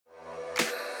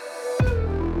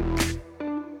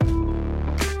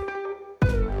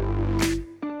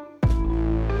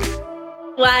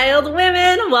Wild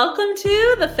women, welcome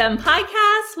to the Femme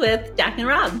Podcast with Jack and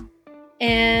Rob.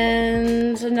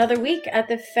 And another week at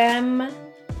the Femme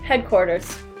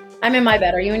headquarters. I'm in my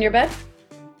bed. Are you in your bed?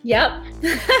 Yep,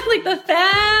 like the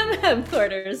Femme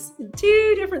headquarters.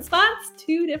 2 different spots,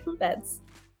 2 different beds.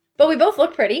 But we both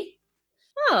look pretty.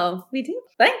 Oh, we do.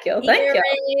 Thank you.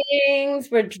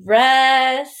 Earrings, we're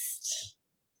dressed.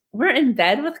 We're in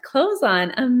bed with clothes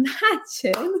on.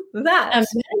 Imagine that.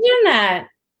 Imagine that.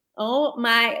 Oh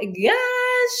my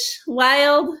gosh.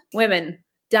 Wild women.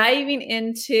 Diving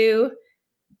into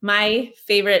my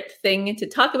favorite thing to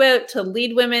talk about, to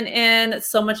lead women in.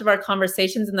 So much of our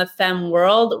conversations in the femme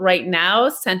world right now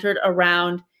centered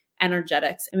around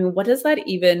energetics. I mean, what does that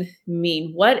even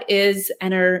mean? What is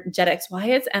energetics? Why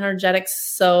is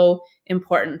energetics so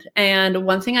important? And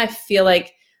one thing I feel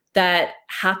like that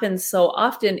happens so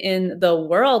often in the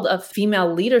world of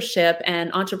female leadership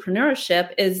and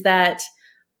entrepreneurship is that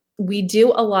we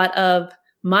do a lot of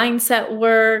mindset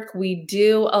work, we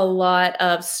do a lot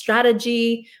of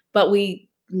strategy, but we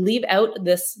leave out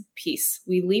this piece.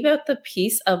 We leave out the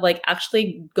piece of like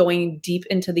actually going deep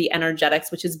into the energetics,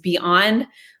 which is beyond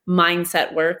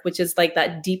mindset work, which is like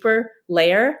that deeper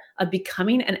layer of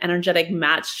becoming an energetic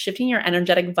match, shifting your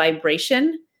energetic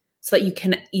vibration so that you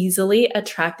can easily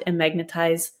attract and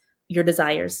magnetize your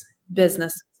desires,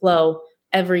 business, flow,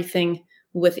 everything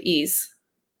with ease.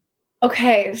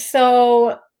 Okay,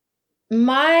 so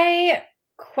my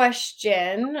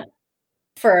question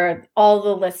for all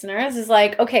the listeners is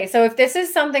like, okay, so if this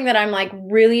is something that I'm like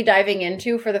really diving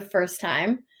into for the first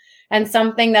time and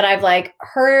something that I've like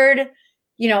heard,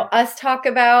 us talk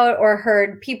about or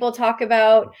heard people talk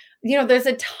about, there's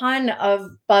a ton of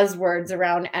buzzwords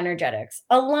around energetics,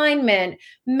 alignment,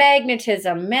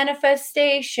 magnetism,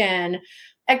 manifestation,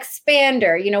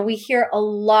 expander. We hear a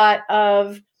lot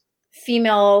of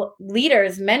female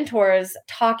leaders, mentors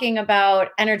talking about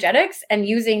energetics and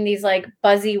using these like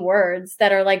buzzy words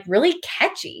that are like really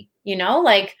catchy,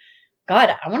 like,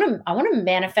 God, I want to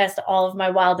manifest all of my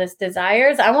wildest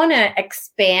desires. I want to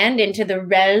expand into the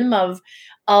realm of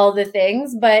all the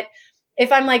things. But if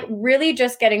I'm like really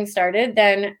just getting started,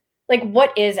 then like,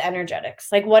 what is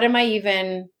energetics? Like, what am I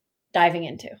even diving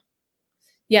into?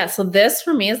 Yeah. So this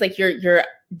for me is like you're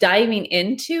diving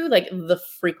into like the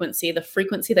frequency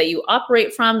that you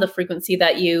operate from, the frequency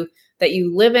that you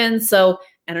live in. So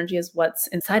energy is what's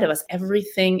inside of us.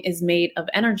 Everything is made of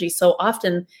energy. So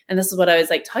often, and this is what I was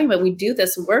like talking about, we do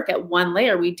this work at one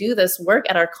layer. We do this work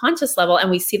at our conscious level, and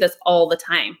we see this all the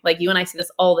time. Like you and I see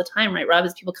this all the time, right, Rob?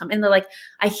 As people come in, they're like,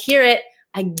 I hear it,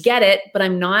 I get it, but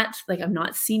I'm not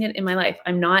seeing it in my life.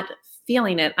 I'm not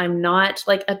feeling it. I'm not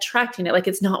like attracting it. Like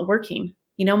it's not working.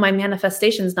 My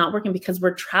manifestation is not working because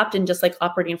we're trapped in just like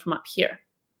operating from up here.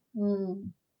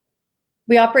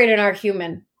 We operate in our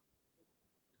human,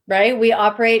 right? We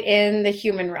operate in the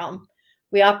human realm.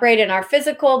 We operate in our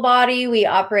physical body. We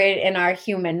operate in our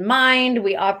human mind.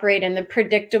 We operate in the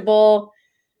predictable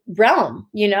realm,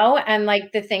 and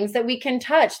like the things that we can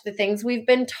touch, the things we've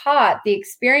been taught, the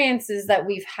experiences that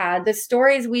we've had, the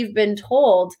stories we've been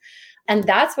told. And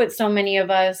that's what so many of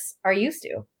us are used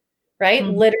to. Right?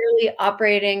 Mm-hmm. Literally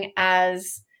operating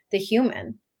as the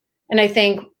human. And I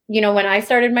think, when I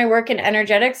started my work in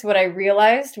energetics, what I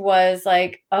realized was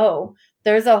like, oh,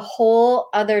 there's a whole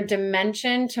other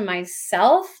dimension to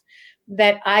myself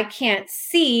that I can't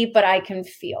see, but I can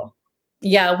feel.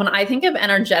 Yeah. When I think of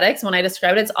energetics, when I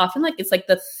describe it, it's often like, it's like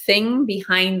the thing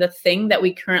behind the thing that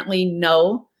we currently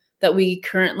know, that we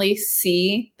currently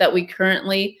see, that we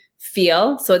currently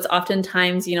feel. So it's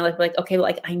oftentimes, like, okay,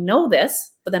 like I know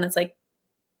this, but then it's like,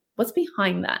 what's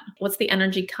behind that? What's the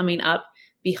energy coming up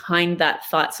behind that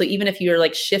thought? So even if you're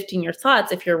like shifting your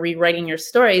thoughts, if you're rewriting your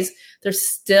stories, there's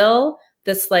still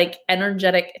this like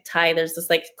energetic tie. There's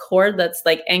this like cord that's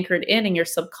like anchored in your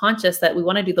subconscious that we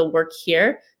want to do the work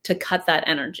here to cut that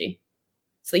energy.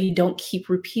 So you don't keep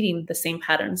repeating the same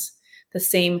patterns, the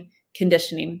same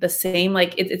conditioning, the same,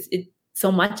 like it's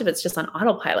so much of it's just on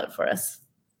autopilot for us.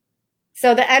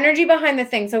 So the energy behind the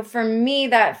thing. So for me,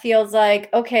 that feels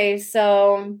like, okay,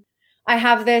 so I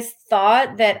have this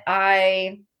thought that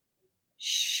I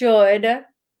should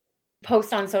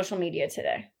post on social media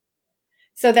today.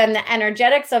 So then the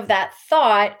energetics of that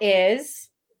thought is,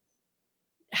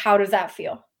 how does that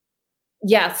feel?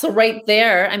 Yeah. So right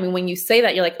there, I mean, when you say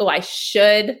that, you're like, oh, I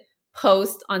should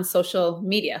post on social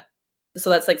media. So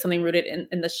that's like something rooted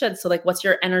in the should. So like, what's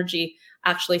your energy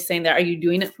actually saying there? Are you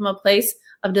doing it from a place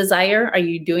of desire? Are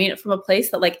you doing it from a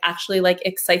place that like actually like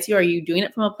excites you? Are you doing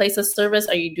it from a place of service?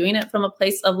 Are you doing it from a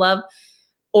place of love?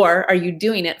 Or are you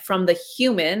doing it from the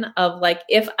human of like,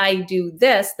 if I do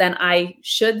this, then I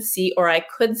should see, or I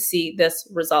could see this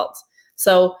result.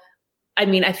 So, I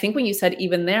mean, I think when you said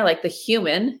even there, like the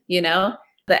human, the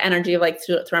energy of like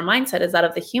through our mindset is that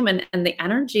of the human, and the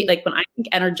energy, like when I think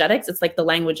energetics, it's like the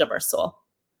language of our soul.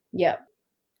 Yeah.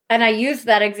 And I use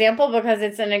that example because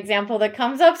it's an example that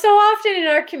comes up so often in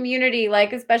our community,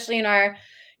 like especially in our,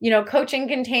 coaching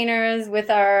containers with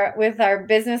our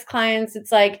business clients.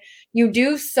 It's like you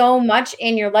do so much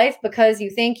in your life because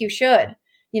you think you should.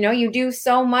 You do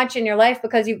so much in your life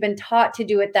because you've been taught to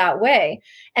do it that way.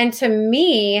 And to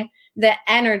me, the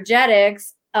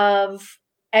energetics of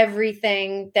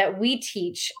everything that we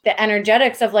teach, the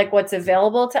energetics of like what's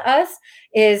available to us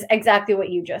is exactly what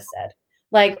you just said.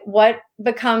 Like what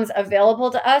becomes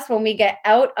available to us when we get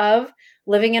out of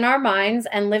living in our minds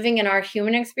and living in our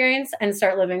human experience and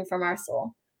start living from our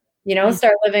soul,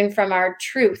 start living from our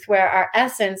truth, where our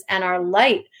essence and our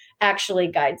light actually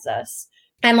guides us.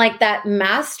 And like that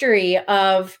mastery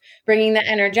of bringing the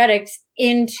energetics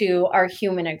into our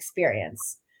human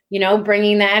experience,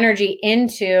 bringing the energy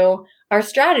into our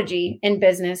strategy in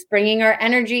business, bringing our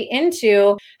energy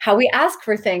into how we ask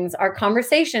for things, our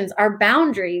conversations, our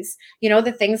boundaries,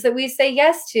 the things that we say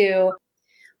yes to.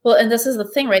 Well, and this is the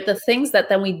thing, right? The things that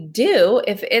then we do,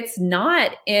 if it's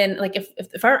not in, like,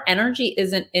 if our energy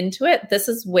isn't into it, this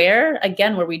is where,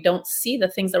 again, where we don't see the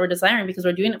things that we're desiring because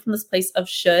we're doing it from this place of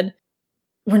should.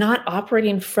 We're not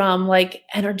operating from like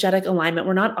energetic alignment.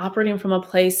 We're not operating from a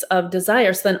place of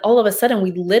desire. So then all of a sudden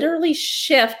we literally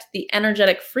shift the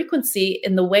energetic frequency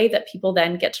in the way that people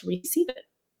then get to receive it.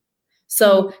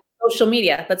 So social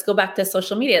media, let's go back to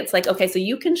social media. It's like, okay, so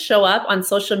you can show up on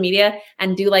social media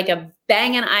and do like a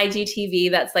banging IGTV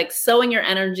that's like sowing your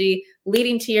energy,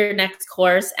 leading to your next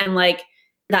course. And like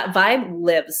that vibe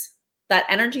lives. That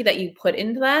energy that you put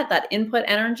into that input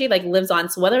energy like lives on.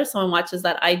 So whether someone watches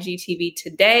that IGTV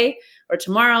today or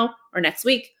tomorrow or next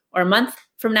week or a month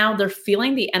from now, they're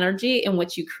feeling the energy in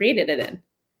which you created it in.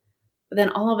 But then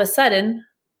all of a sudden,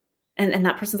 and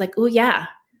that person's like, oh yeah,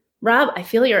 Rob, I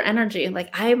feel your energy. Like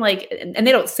I'm like, and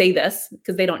they don't say this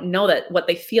because they don't know that what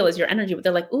they feel is your energy, but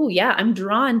they're like, oh yeah, I'm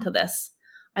drawn to this.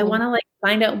 I want to like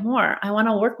find out more. I want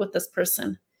to work with this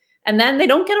person. And then they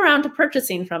don't get around to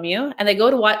purchasing from you. And they go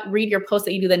to read your post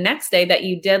that you do the next day that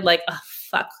you did like, oh,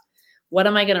 fuck, what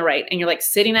am I going to write? And you're like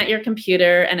sitting at your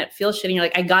computer and it feels shitty. You're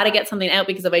like, I got to get something out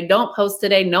because if I don't post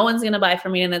today, no one's going to buy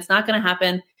from me and it's not going to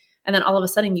happen. And then all of a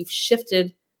sudden you've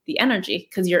shifted the energy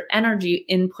because your energy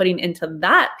inputting into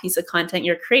that piece of content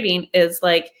you're creating is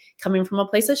like coming from a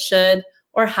place of should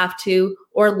or have to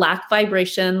or lack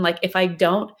vibration. Like if I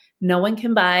don't, no one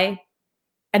can buy.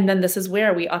 And then this is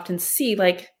where we often see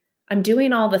like, I'm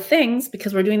doing all the things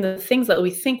because we're doing the things that we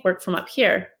think work from up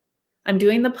here. I'm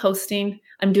doing the posting.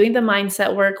 I'm doing the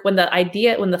mindset work. When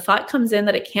the thought comes in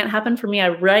that it can't happen for me, I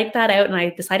write that out and I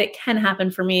decide it can happen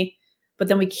for me. But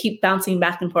then we keep bouncing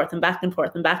back and forth and back and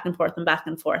forth and back and forth and back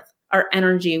and forth. Our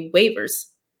energy wavers.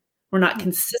 We're not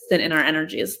consistent in our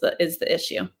energy is the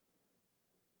issue.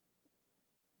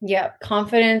 Yeah.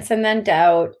 Confidence and then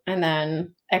doubt and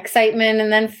then excitement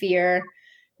and then fear.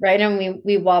 Right. And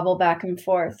we wobble back and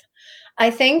forth.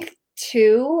 I think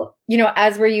too,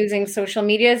 as we're using social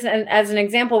media and as an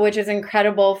example, which is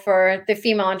incredible for the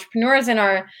female entrepreneurs in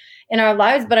our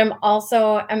lives, but I'm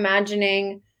also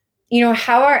imagining,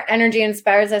 how our energy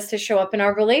inspires us to show up in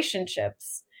our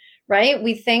relationships, right?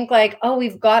 We think like, oh,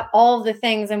 we've got all the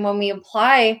things. And when we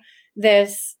apply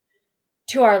this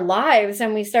to our lives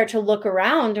and we start to look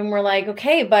around and we're like,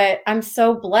 okay, but I'm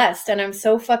so blessed and I'm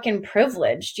so fucking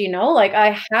privileged, like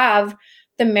I have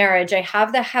the marriage, I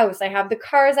have the house, I have the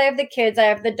cars, I have the kids, I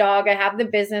have the dog, I have the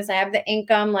business, I have the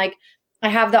income, like I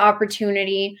have the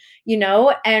opportunity,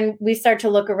 and we start to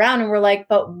look around and we're like,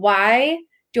 but why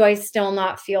do I still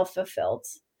not feel fulfilled?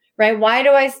 Right? Why do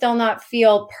I still not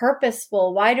feel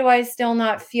purposeful? Why do I still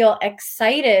not feel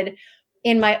excited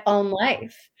in my own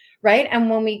life? Right? And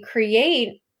when we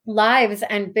create lives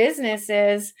and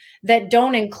businesses that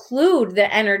don't include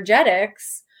the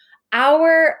energetics,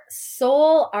 our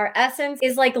soul, our essence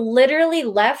is like literally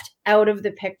left out of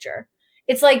the picture.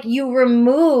 It's like you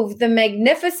remove the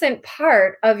magnificent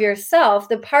part of yourself,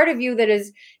 the part of you that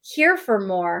is here for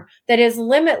more, that is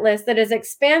limitless, that is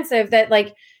expansive, that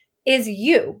like is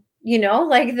you,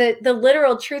 like the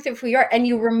literal truth of who you are, and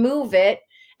you remove it.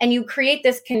 And you create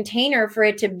this container for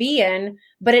it to be in,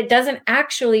 but it doesn't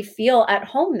actually feel at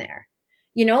home there.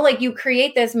 Like you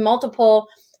create this multiple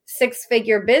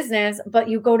 6-figure business, but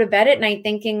you go to bed at night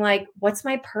thinking like, what's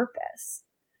my purpose?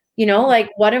 Like,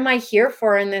 what am I here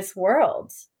for in this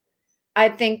world? I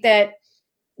think that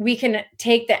we can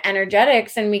take the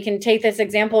energetics and we can take this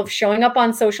example of showing up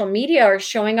on social media or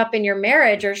showing up in your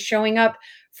marriage or showing up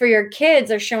for your kids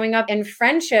or showing up in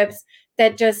friendships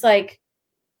that just like,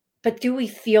 but do we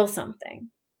feel something?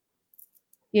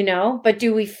 But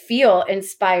do we feel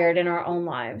inspired in our own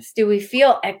lives? Do we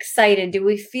feel excited? Do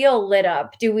we feel lit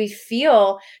up? Do we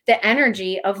feel the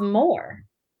energy of more?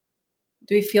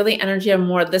 Do we feel the energy of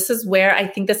more? This is where I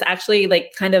think this actually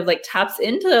kind of taps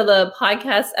into the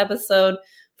podcast episode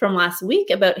from last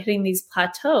week about hitting these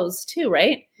plateaus too,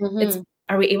 right? Mm-hmm.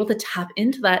 Are we able to tap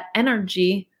into that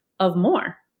energy of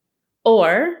more?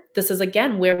 Or this is,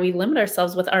 again, where we limit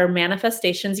ourselves with our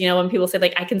manifestations. When people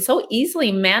say I can so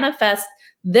easily manifest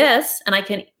this, and I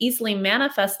can easily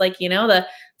manifest the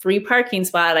free parking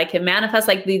spot. I can manifest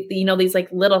these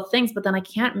little things, but then I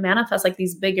can't manifest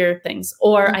these bigger things.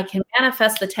 Or Mm-hmm. I can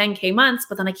manifest the 10K months,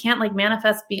 but then I can't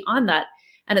manifest beyond that.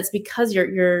 And it's because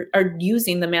you're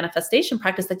using the manifestation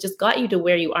practice that just got you to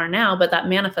where you are now. But that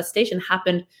manifestation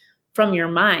happened from your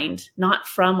mind, not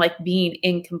from being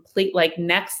in complete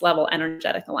next level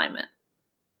energetic alignment.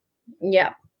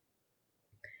 Yeah.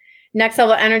 Next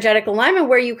level energetic alignment,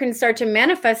 where you can start to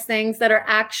manifest things that are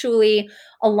actually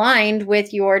aligned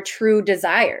with your true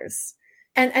desires.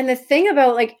 And the thing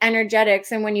about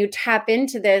energetics, and when you tap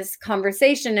into this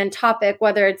conversation and topic,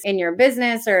 whether it's in your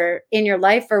business or in your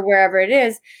life or wherever it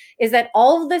is that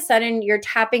all of a sudden you're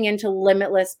tapping into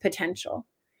limitless potential,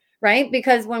 right?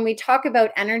 Because when we talk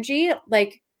about energy,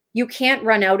 you can't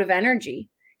run out of energy.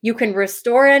 You can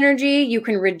restore energy. You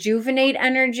can rejuvenate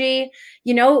energy.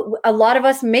 A lot of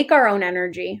us make our own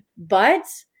energy, but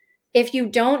if you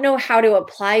don't know how to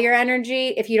apply your energy,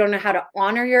 if you don't know how to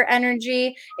honor your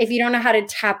energy, if you don't know how to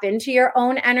tap into your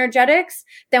own energetics,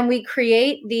 then we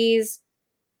create these,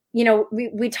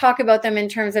 we talk about them in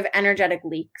terms of energetic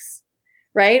leaks,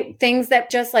 right? Things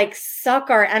that just suck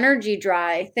our energy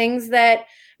dry, things that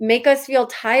make us feel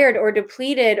tired or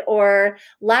depleted or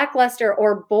lackluster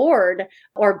or bored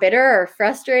or bitter or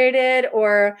frustrated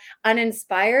or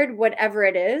uninspired, whatever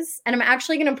it is. And I'm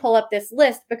actually going to pull up this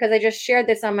list because I just shared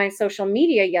this on my social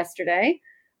media yesterday,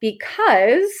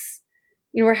 because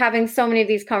we're having so many of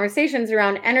these conversations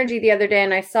around energy the other day,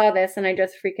 and I saw this and I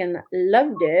just freaking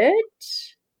loved it.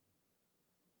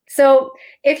 So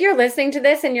if you're listening to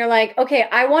this and you're like, okay,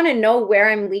 I want to know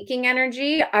where I'm leaking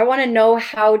energy, I want to know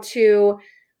how to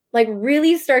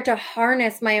really start to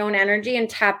harness my own energy and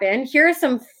tap in. Here are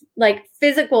some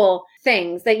physical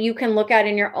things that you can look at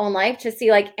in your own life to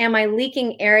see am I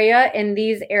leaking area in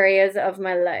these areas of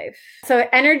my life? So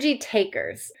energy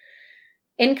takers: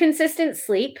 inconsistent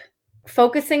sleep,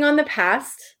 focusing on the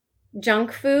past,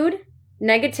 junk food,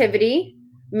 negativity,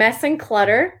 mess and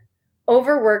clutter,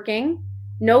 overworking,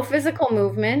 no physical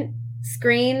movement,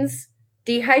 screens,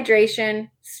 dehydration,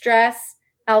 stress,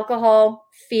 alcohol,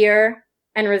 fear,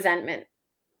 and resentment.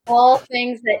 All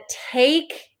things that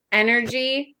take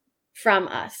energy from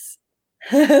us.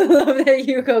 I love that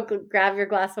you go grab your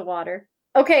glass of water.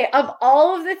 Okay, of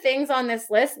all of the things on this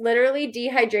list, literally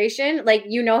dehydration,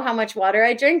 how much water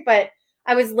I drink, but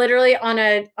I was literally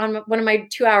on one of my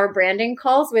 2-hour branding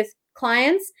calls with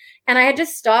clients, and I had to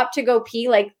stop to go pee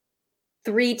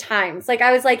 3 times.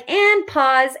 I was and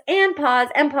pause, and pause,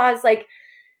 and pause,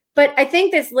 but I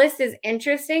think this list is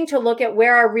interesting to look at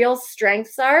where our real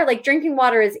strengths are. Drinking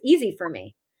water is easy for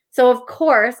me. So of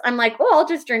course I'm I'll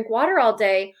just drink water all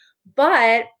day,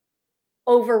 but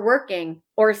overworking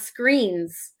or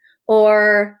screens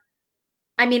or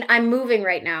I'm moving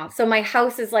right now. So my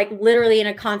house is literally in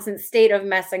a constant state of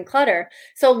mess and clutter.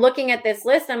 So looking at this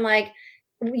list, I'm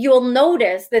you'll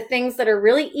notice the things that are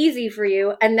really easy for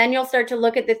you. And then you'll start to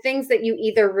look at the things that you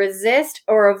either resist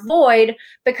or avoid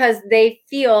because they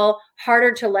feel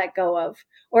harder to let go of,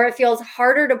 or it feels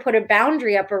harder to put a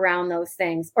boundary up around those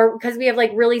things, or because we have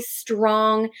really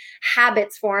strong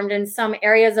habits formed in some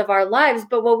areas of our lives.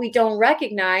 But what we don't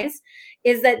recognize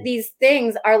is that these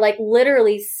things are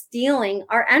literally stealing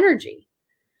our energy.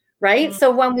 Right? Mm-hmm. So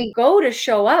when we go to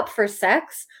show up for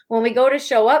sex, when we go to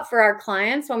show up for our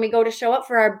clients, when we go to show up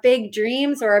for our big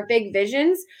dreams or our big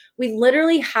visions, we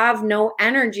literally have no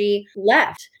energy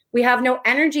left. We have no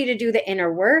energy to do the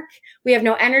inner work. We have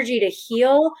no energy to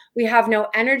heal. We have no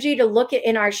energy to look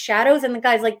in our shadows. And the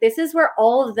guys, this is where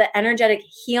all of the energetic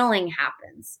healing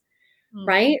happens. Mm-hmm.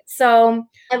 Right? So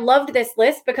I loved this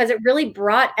list because it really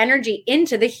brought energy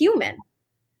into the human.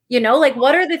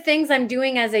 What are the things I'm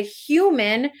doing as a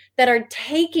human that are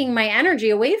taking my energy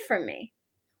away from me?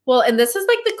 Well, and this is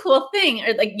the cool thing,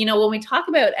 or when we talk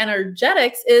about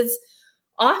energetics, is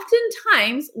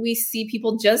oftentimes we see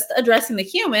people just addressing the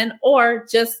human or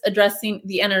just addressing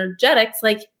the energetics.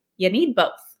 You need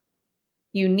both.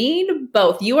 You need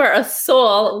both. You are a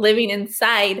soul living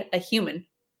inside a human.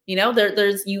 You know,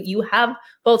 there's you have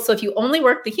both. So if you only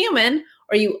work the human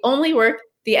or you only work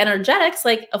the energetics,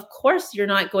 like of course you're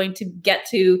not going to get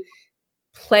to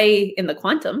play in the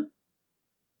quantum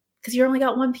because you only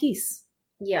got one piece.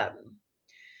 Yeah.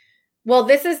 Well,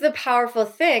 this is the powerful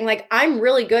thing. Like, I'm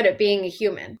really good at being a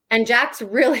human, and Jack's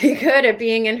really good at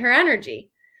being in her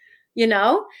energy, you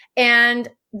know? And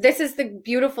this is the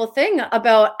beautiful thing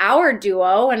about our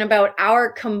duo and about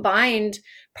our combined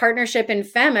partnership in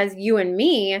Femme as you and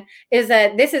me, is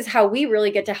that this is how we really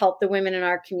get to help the women in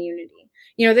our community.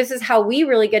 You know, this is how we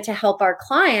really get to help our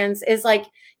clients, is like,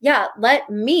 yeah, let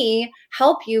me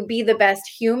help you be the best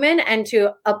human and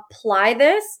to apply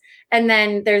this. And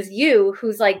then there's you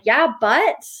who's like, yeah,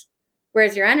 but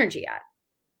where's your energy at?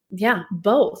 Yeah,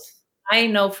 both. I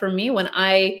know for me, when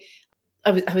I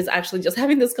was actually just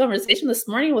having this conversation this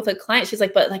morning with a client. She's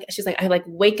like, I like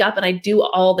wake up and I do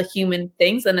all the human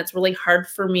things, and it's really hard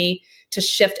for me to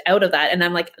shift out of that. And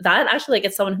I'm like, that actually, like,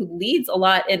 it's someone who leads a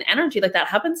lot in energy. Like, that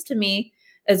happens to me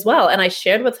as well. And I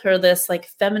shared with her this like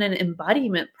feminine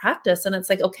embodiment practice. And it's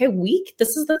like, okay,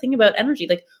 this is the thing about energy.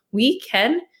 Like, we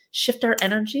can shift our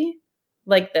energy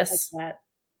like this. Like that.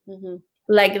 Mm-hmm.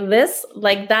 Like this,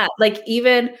 like that. Like,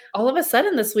 even all of a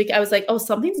sudden this week, I was like, oh,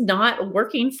 something's not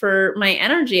working for my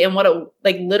energy. And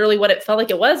literally what it felt like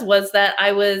it was that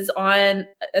I was on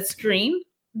a screen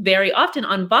very often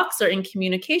on Voxer in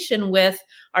communication with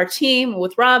our team,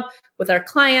 with Rob, with our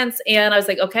clients. And I was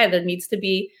like, okay, there needs to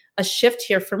be a shift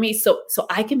here for me. So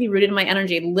I can be rooted in my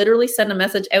energy. Literally send a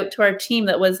message out to our team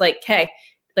that was like, okay,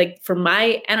 like, for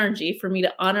my energy, for me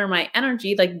to honor my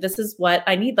energy, like, this is what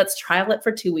I need. Let's trial it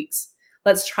for 2 weeks.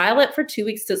 Let's trial it for 2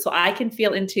 weeks so I can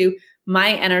feel into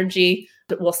my energy.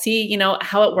 We'll see, you know,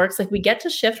 how it works. Like, we get to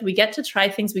shift, we get to try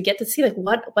things, we get to see like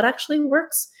what actually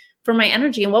works for my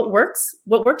energy, and what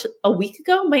worked a week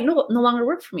ago might no longer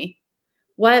work for me.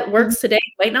 What works today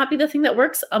might not be the thing that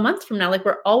works a month from now. Like,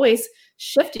 we're always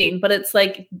shifting, but it's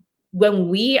like, when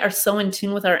we are so in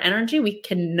tune with our energy, we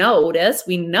can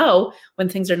we know when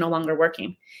things are no longer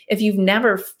working. If you've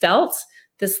never felt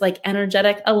this like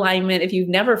energetic alignment, if you've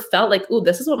never felt like, ooh,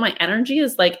 this is what my energy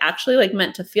is like actually like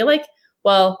meant to feel like,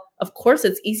 well, of course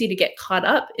it's easy to get caught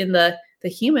up in the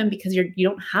human, because you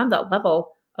don't have that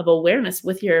level of awareness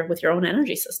with your own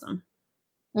energy system.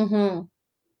 Mm-hmm.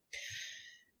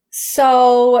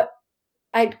 So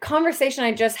conversation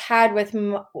I just had with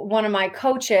one of my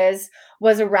coaches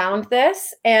was around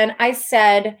this. And I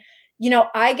said, you know,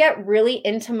 I get really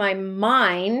into my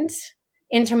mind,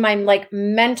 into my like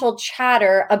mental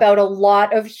chatter about a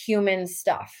lot of human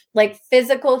stuff, like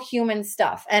physical human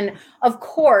stuff. And of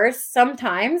course,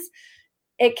 sometimes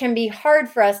it can be hard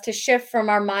for us to shift from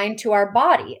our mind to our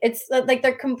body. It's like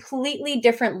they're completely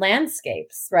different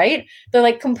landscapes, right? They're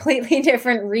like completely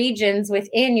different regions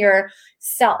within your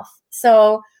self.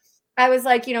 So I was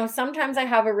like, you know, sometimes I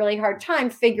have a really hard time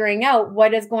figuring out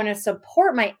what is going to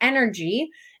support my energy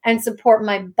and support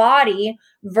my body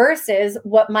versus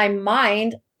what my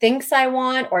mind thinks I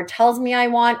want or tells me I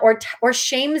want or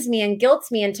shames me and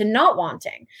guilts me into not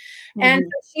wanting. Mm-hmm. And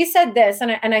she said this,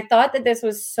 and I thought that this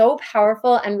was so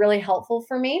powerful and really helpful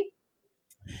for me.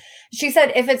 She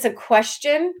said, if it's a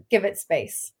question, give it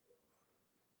space.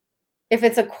 If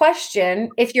it's a question,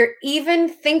 if you're even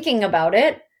thinking about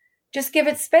it, just give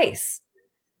it space,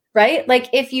 right? Like,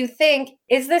 if you think,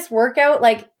 is this workout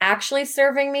like actually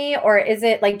serving me? Or is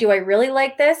it like, do I really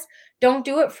like this? Don't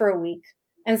do it for a week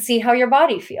and see how your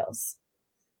body feels,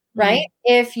 right?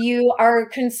 Mm-hmm. If you are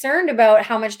concerned about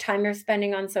how much time you're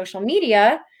spending on social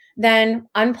media, then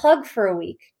unplug for a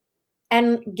week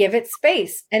and give it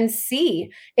space and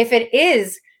see if it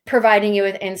is providing you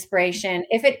with inspiration,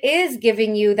 if it is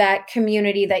giving you that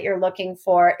community that you're looking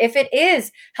for, if it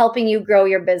is helping you grow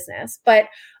your business. But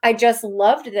I just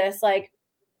loved this. Like,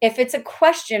 if it's a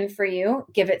question for you,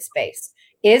 give it space.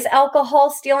 Is alcohol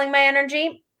stealing my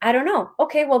energy? I don't know.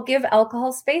 Okay, well, give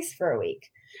alcohol space for a week.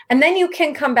 And then you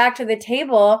can come back to the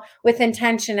table with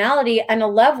intentionality and a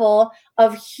level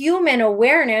of human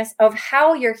awareness of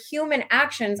how your human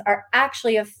actions are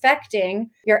actually affecting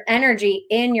your energy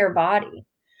in your body.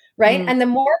 Right. And the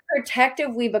more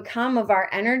protective we become of our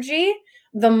energy,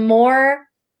 the more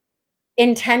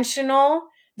intentional,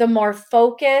 the more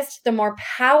focused, the more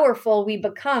powerful we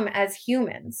become as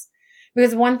humans.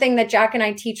 Because one thing that Jack and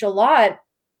I teach a lot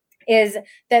is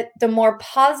that the more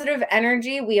positive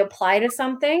energy we apply to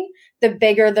something, the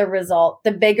bigger the result,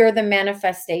 the bigger the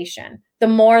manifestation, the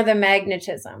more the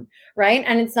magnetism, right?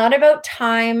 And it's not about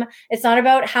time. It's not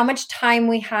about how much time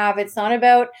we have. It's not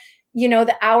about, you know,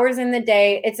 the hours in the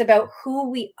day. It's about who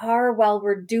we are while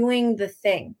we're doing the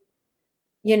thing,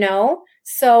 you know?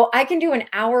 So I can do an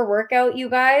hour workout, you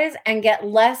guys, and get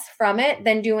less from it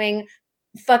than doing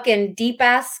fucking deep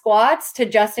ass squats to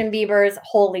Justin Bieber's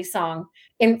Holy song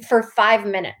in for 5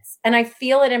 minutes. And I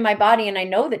feel it in my body and I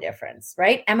know the difference,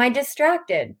 right? Am I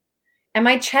distracted? Am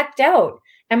I checked out?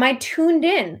 Am I tuned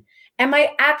in? Am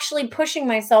I actually pushing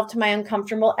myself to my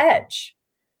uncomfortable edge?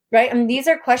 Right? And these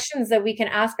are questions that we can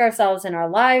ask ourselves in our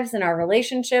lives, in our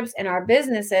relationships, in our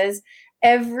businesses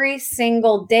every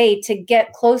single day to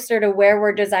get closer to where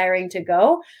we're desiring to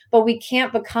go. But we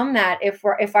can't become that if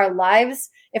our lives,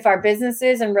 if our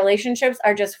businesses and relationships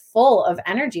are just full of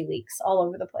energy leaks all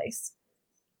over the place.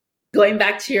 Going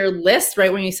back to your list,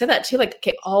 right, when you said that too, like,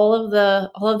 okay, all of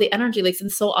the energy leaks.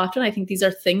 And so often I think these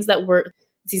are things that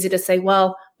it's easy to say,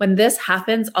 well, when this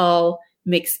happens, I'll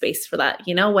make space for that.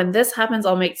 You know, when this happens,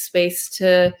 I'll make space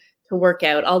to work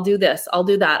out. I'll do this, I'll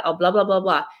do that, I'll blah, blah, blah,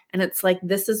 blah. And it's like,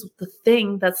 this is the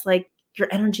thing that's like, your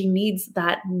energy needs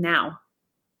that now.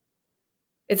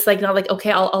 It's like, not like,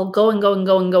 okay, I'll go and go and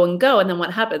go and go and go. And then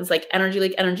what happens? Like energy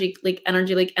leak, energy leak,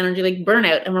 energy leak, energy leak,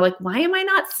 burnout. And we're like, why am I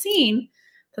not seeing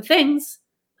the things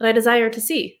that I desire to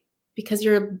see? Because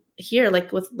you're here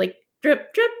like with like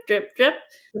drip, drip, drip, drip,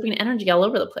 dripping energy all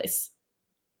over the place.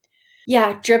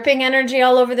 Yeah, dripping energy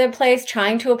all over the place,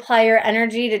 trying to apply your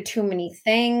energy to too many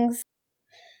things.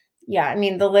 Yeah, I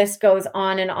mean, the list goes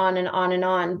on and on and on and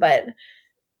on, but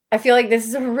I feel like this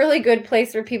is a really good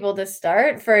place for people to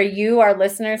start, for you, our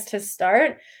listeners, to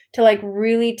start to like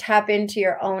really tap into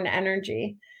your own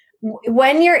energy.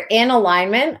 When you're in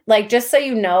alignment, like just so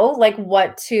you know, like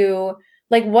what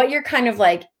you're kind of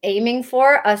like aiming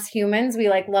for. Us humans, we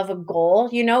like love a goal,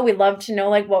 you know, we love to know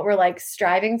like what we're like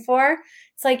striving for.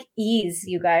 It's like ease,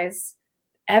 you guys,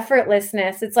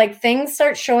 effortlessness. It's like things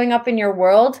start showing up in your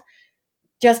world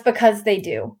just because they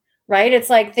do, right?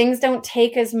 It's like things don't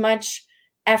take as much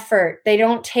effort. They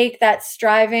don't take that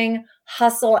striving,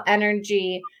 hustle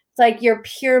energy. It's like your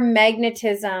pure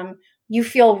magnetism. You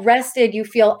feel rested, you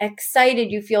feel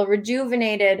excited, you feel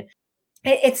rejuvenated.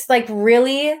 It's like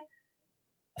really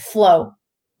flow,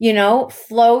 you know,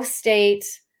 flow state.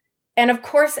 And of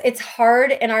course, it's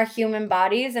hard in our human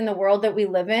bodies in the world that we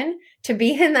live in to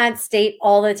be in that state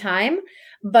all the time,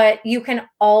 but you can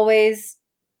always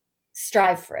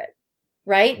strive for it,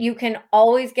 right? You can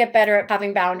always get better at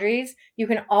having boundaries. You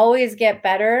can always get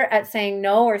better at saying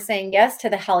no or saying yes to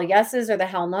the hell yeses or the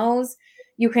hell nos.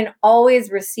 You can always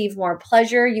receive more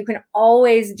pleasure. You can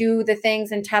always do the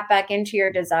things and tap back into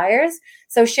your desires.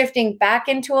 So shifting back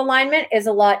into alignment is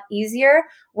a lot easier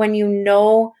when you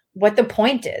know what the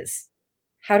point is.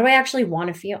 How do I actually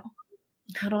want to feel?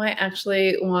 How do I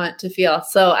actually want to feel?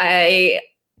 So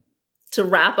to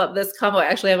wrap up this combo, I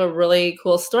actually have a really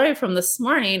cool story from this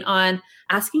morning on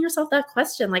asking yourself that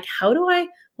question. Like, how do I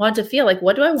want to feel? Like,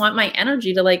 what do I want my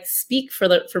energy to like speak for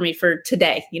me for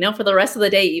today, you know, for the rest of the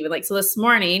day, even like, so this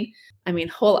morning, I mean,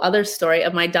 whole other story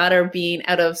of my daughter being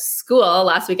out of school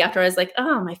last week after I was like,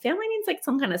 oh, my family needs like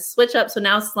some kind of switch up. So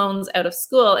now Sloane's out of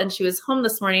school and she was home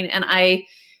this morning and I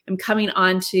am coming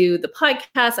on to the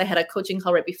podcast. I had a coaching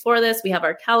call right before this. We have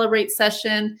our Calibrate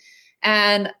session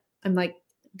and I'm like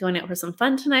going out for some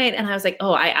fun tonight. And I was like,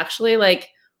 oh, I actually like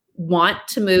want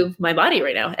to move my body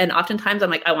right now. And oftentimes I'm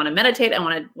like, I want to meditate. I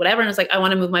want to whatever. And it's like, I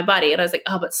want to move my body. And I was like,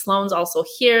 oh, but Sloane's also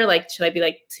here. Like, should I be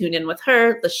like tuned in with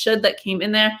her? The should that came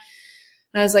in there.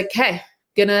 And I was like, okay,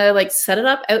 gonna like set it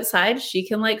up outside. She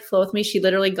can like flow with me. She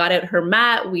literally got out her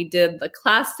mat. We did the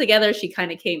class together. She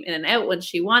kind of came in and out when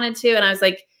she wanted to. And I was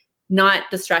like, not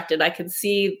distracted. I could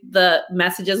see the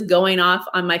messages going off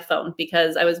on my phone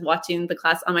because I was watching the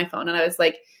class on my phone. And I was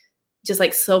like, just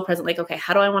like so present, like, okay,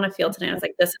 how do I want to feel today? I was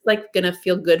like, this is like going to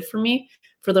feel good for me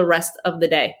for the rest of the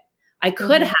day. I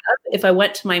could have, if I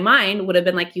went to my mind, would have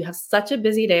been like, you have such a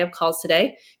busy day of calls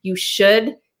today. You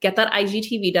should get that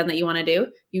IGTV done that you want to do.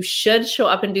 You should show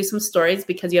up and do some stories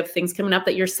because you have things coming up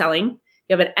that you're selling.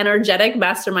 You have an energetic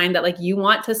mastermind that like you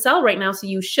want to sell right now. So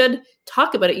you should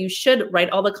talk about it. You should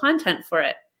write all the content for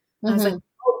it. I was like,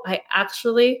 oh, I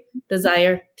actually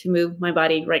desire to move my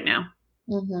body right now.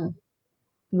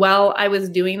 While I was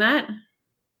doing that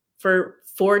for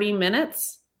 40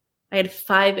 minutes, I had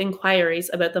 5 inquiries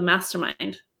about the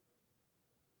mastermind.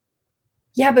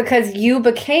 Yeah, because you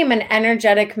became an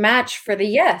energetic match for the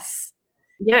yes.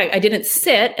 Yeah, I didn't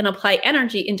sit and apply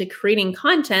energy into creating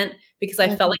content because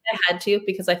I felt like I had to,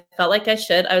 because I felt like I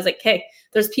should. I was like, okay,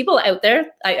 there's people out there.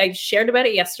 I shared about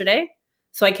it yesterday.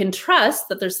 So I can trust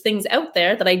that there's things out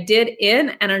there that I did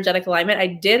in energetic alignment. I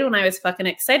did when I was fucking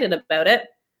excited about it.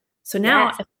 So now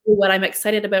if I do what I'm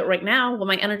excited about right now, what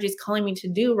my energy is calling me to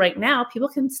do right now, people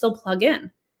can still plug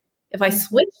in. If I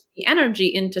switch the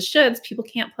energy into shoulds, people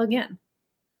can't plug in.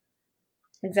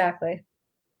 Exactly.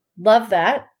 Love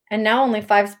that. And now only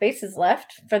 5 spaces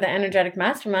left for the energetic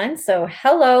mastermind. So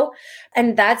hello.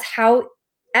 And that's how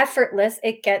effortless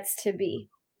it gets to be.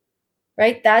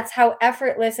 Right? That's how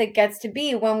effortless it gets to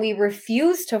be when we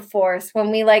refuse to force, when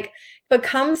we like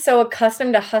become so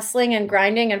accustomed to hustling and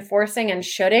grinding and forcing and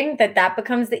shoulding that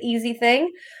becomes the easy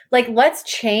thing. Like, let's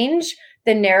change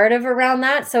the narrative around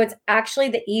that. So it's actually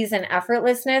the ease and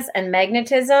effortlessness and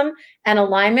magnetism and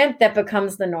alignment that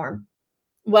becomes the norm.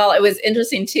 Well, it was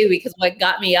interesting too, because what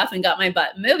got me up and got my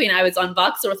butt moving, I was on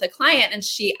Voxer with a client and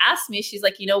she asked me, she's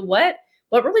like, you know what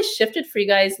really shifted for you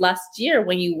guys last year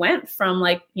when you went from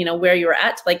like, you know, where you were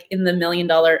at to like in the $1 million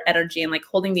energy and like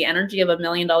holding the energy of a $1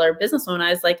 million business owner? I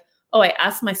was like, oh, I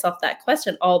ask myself that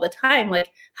question all the time.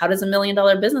 Like, how does a $1 million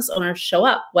business owner show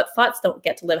up? What thoughts don't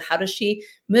get to live? How does she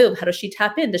move? How does she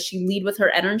tap in? Does she lead with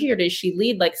her energy or does she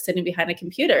lead like sitting behind a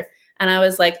computer? And I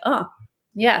was like, oh,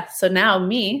 yeah. So now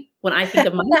me, when I think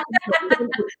of my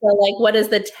like, what does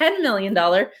the $10 million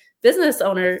business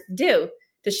owner do?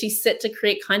 Does she sit to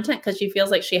create content because she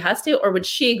feels like she has to? Or would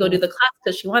she go do the class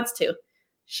because she wants to?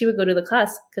 She would go to the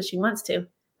class because she wants to.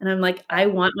 And I'm like, I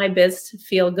want my biz to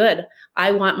feel good.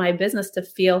 I want my business to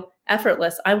feel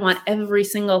effortless. I want every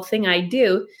single thing I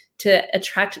do to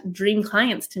attract dream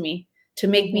clients to me, to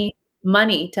make me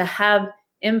money, to have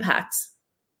impacts.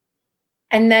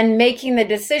 And then making the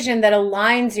decision that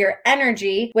aligns your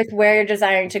energy with where you're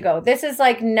desiring to go. This is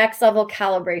like next level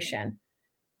calibration.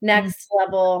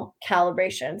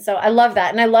 So I love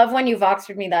that. And I love when you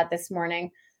Voxered me that this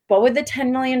morning. What would the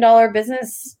 $10 million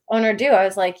business owner do? I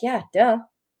was like, yeah, duh.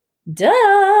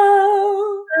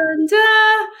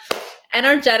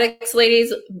 Energetics,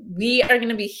 ladies, we are going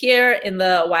to be here in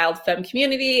the Wild Femme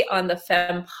community on the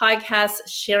Femme podcast,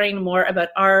 sharing more about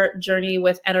our journey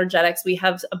with energetics. We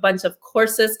have a bunch of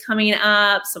courses coming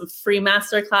up, some free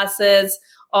masterclasses,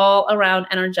 all around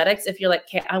energetics. If you're like,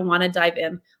 okay, I want to dive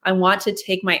in. I want to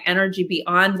take my energy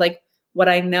beyond like what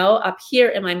I know up here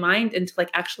in my mind into like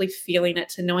actually feeling it,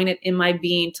 to knowing it in my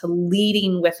being, to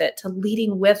leading with it, to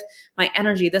leading with my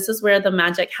energy. This is where the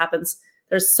magic happens.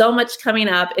 There's so much coming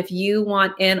up. If you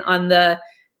want in on the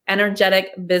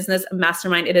energetic business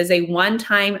mastermind, it is a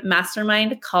one-time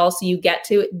mastermind call. So you get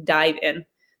to dive in.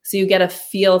 So you get a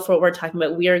feel for what we're talking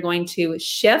about. We are going to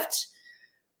shift,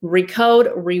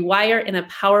 recode, rewire in a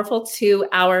powerful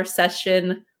 2-hour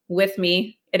session with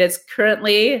me. It is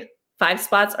currently 5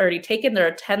 spots already taken. There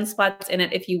are 10 spots in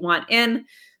it. If you want in,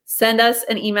 send us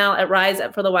an email at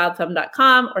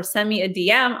rise@forthewildfemme.com or send me a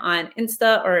DM on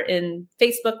Insta or in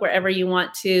Facebook, wherever you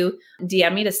want to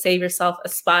DM me to save yourself a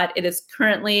spot. It is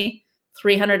currently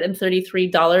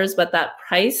 $333, but that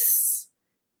price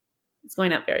is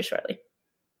going up very shortly.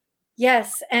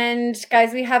 Yes. And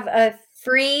guys, we have a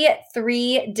free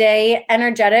 3-day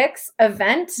energetics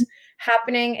event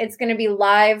happening. It's going to be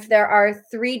live. There are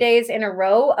 3 days in a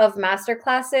row of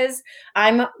masterclasses.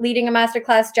 I'm leading a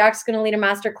masterclass. Jack's going to lead a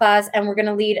masterclass, and we're going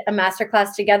to lead a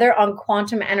masterclass together on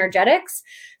quantum energetics.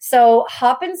 So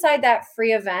hop inside that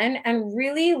free event and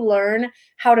really learn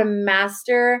how to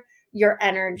master your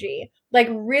energy. Like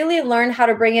really learn how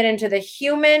to bring it into the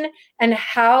human and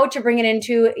how to bring it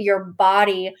into your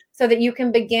body so that you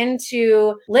can begin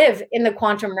to live in the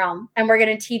quantum realm. And we're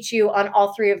going to teach you on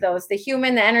all 3 of those, the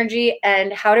human, the energy,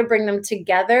 and how to bring them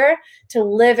together to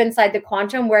live inside the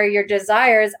quantum where your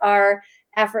desires are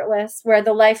effortless, where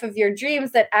the life of your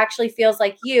dreams that actually feels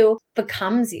like you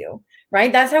becomes you.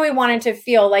 Right? That's how we want it to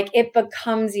feel, like it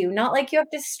becomes you, not like you have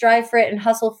to strive for it and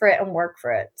hustle for it and work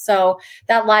for it. So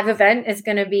that live event is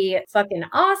going to be fucking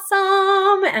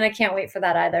awesome. And I can't wait for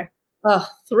that either. Oh,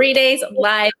 3 days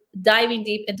live, diving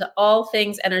deep into all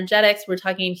things energetics. We're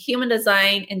talking human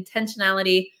design,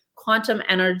 intentionality, quantum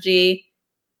energy.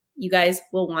 You guys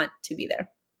will want to be there.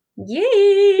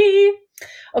 Yay!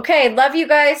 Okay, love you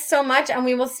guys so much, and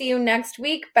we will see you next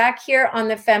week back here on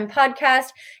the Femme Podcast.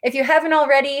 If you haven't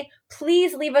already,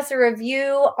 please leave us a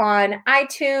review on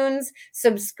iTunes,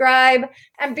 subscribe,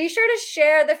 and be sure to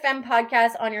share the Femme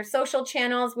Podcast on your social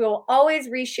channels. We will always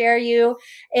reshare you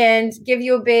and give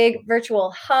you a big virtual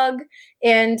hug.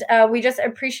 And we just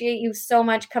appreciate you so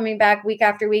much coming back week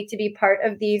after week to be part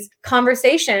of these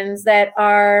conversations that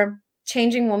are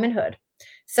changing womanhood.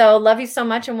 So love you so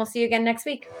much, and we'll see you again next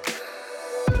week.